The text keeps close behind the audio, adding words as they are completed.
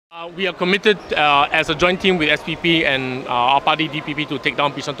We are committed as a joint team with SPP and our party DPP to take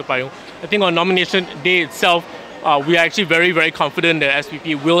down Bishan Toa Payoh. I think on nomination day itself, we are actually very, very confident that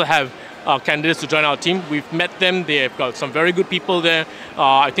SPP will have candidates to join our team. We've met them. They have got some very good people there.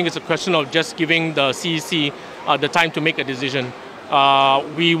 I think it's a question of just giving the CEC the time to make a decision.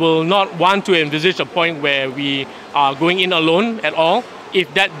 We will not want to envisage a point where we are going in alone at all.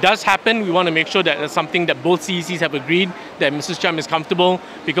 If that does happen, we want to make sure that it's something that both CECs have agreed, that Mrs. Cham is comfortable,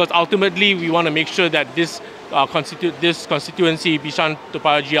 because ultimately we want to make sure that this constituency, Bishan Toa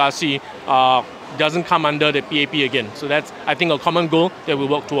Payoh GRC, doesn't come under the PAP again. So that's, I think, a common goal that we'll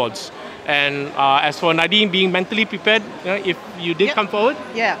work towards. And as for Nadine being mentally prepared, if you did come forward?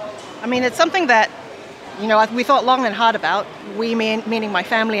 Yeah, I mean, it's something that, you know, we thought long and hard about, meaning my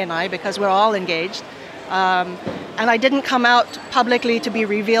family and I, because we're all engaged. And I didn't come out publicly to be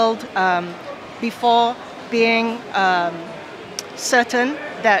revealed before being certain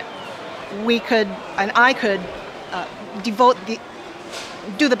that we could, and I could,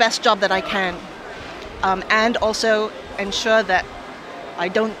 do the best job that I can, and also ensure that I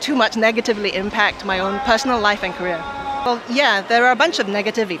don't too much negatively impact my own personal life and career. Well, yeah, there are a bunch of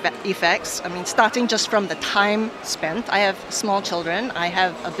negative effects. I mean, starting just from the time spent. I have small children. I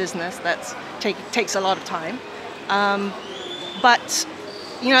have a business that takes a lot of time. But,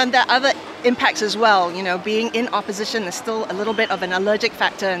 you know, there are other impacts as well. You know, being in opposition is still a little bit of an allergic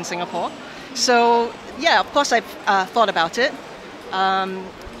factor in Singapore. So, yeah, of course I've thought about it.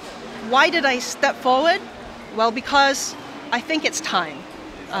 Why did I step forward? Well, because I think it's time.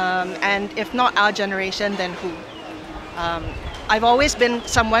 And if not our generation, then who? I've always been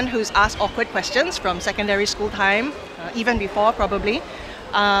someone who's asked awkward questions from secondary school time, even before probably.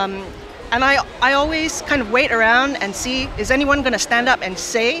 And I always kind of wait around and see, is anyone going to stand up and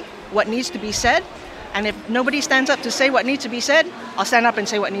say what needs to be said? And if nobody stands up to say what needs to be said, I'll stand up and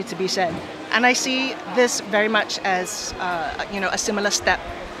say what needs to be said. And I see this very much as you know, a similar step.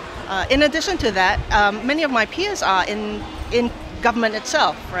 In addition to that, many of my peers are in government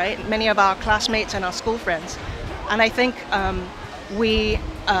itself, right? Many of our classmates and our school friends. And I think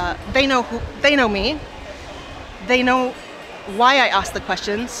they know me, they know why I ask the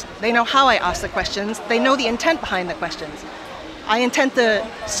questions, they know how I ask the questions, they know the intent behind the questions. I intend to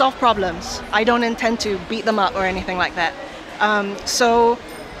solve problems. I don't intend to beat them up or anything like that.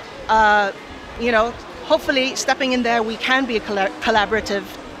 You know, hopefully stepping in there, we can be a collaborative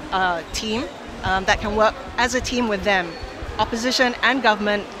team that can work as a team with them, opposition and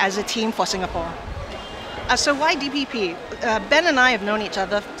government as a team for Singapore. So why DPP? Ben and I have known each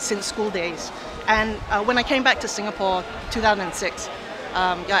other since school days. And when I came back to Singapore 2006,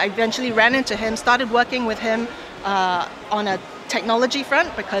 I eventually ran into him, started working with him on a technology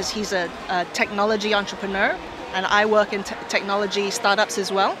front because he's a technology entrepreneur and I work in technology startups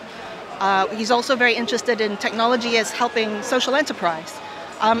as well. He's also very interested in technology as helping social enterprise.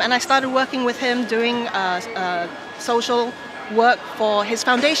 And I started working with him doing social work for his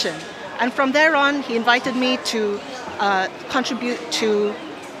foundation. And from there on, he invited me to contribute to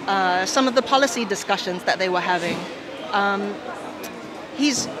some of the policy discussions that they were having.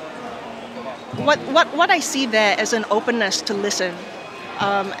 What I see there is an openness to listen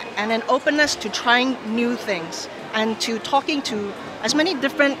and an openness to trying new things and to talking to as many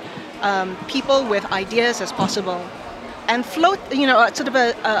different people with ideas as possible and float, you know, sort of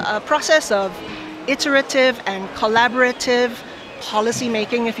a process of iterative and collaborative policy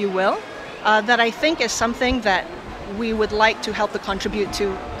making, if you will, that I think is something that we would like to help to contribute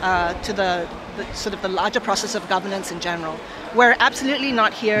to the sort of the larger process of governance in general. We're absolutely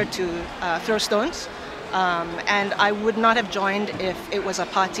not here to throw stones, and I would not have joined if it was a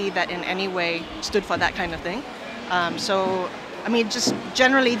party that in any way stood for that kind of thing. So, I mean, just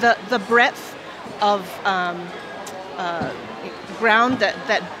generally the breadth of ground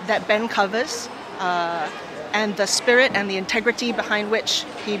that Ben covers, and the spirit and the integrity behind which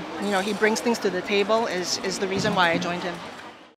he brings things to the table is the reason why I joined him.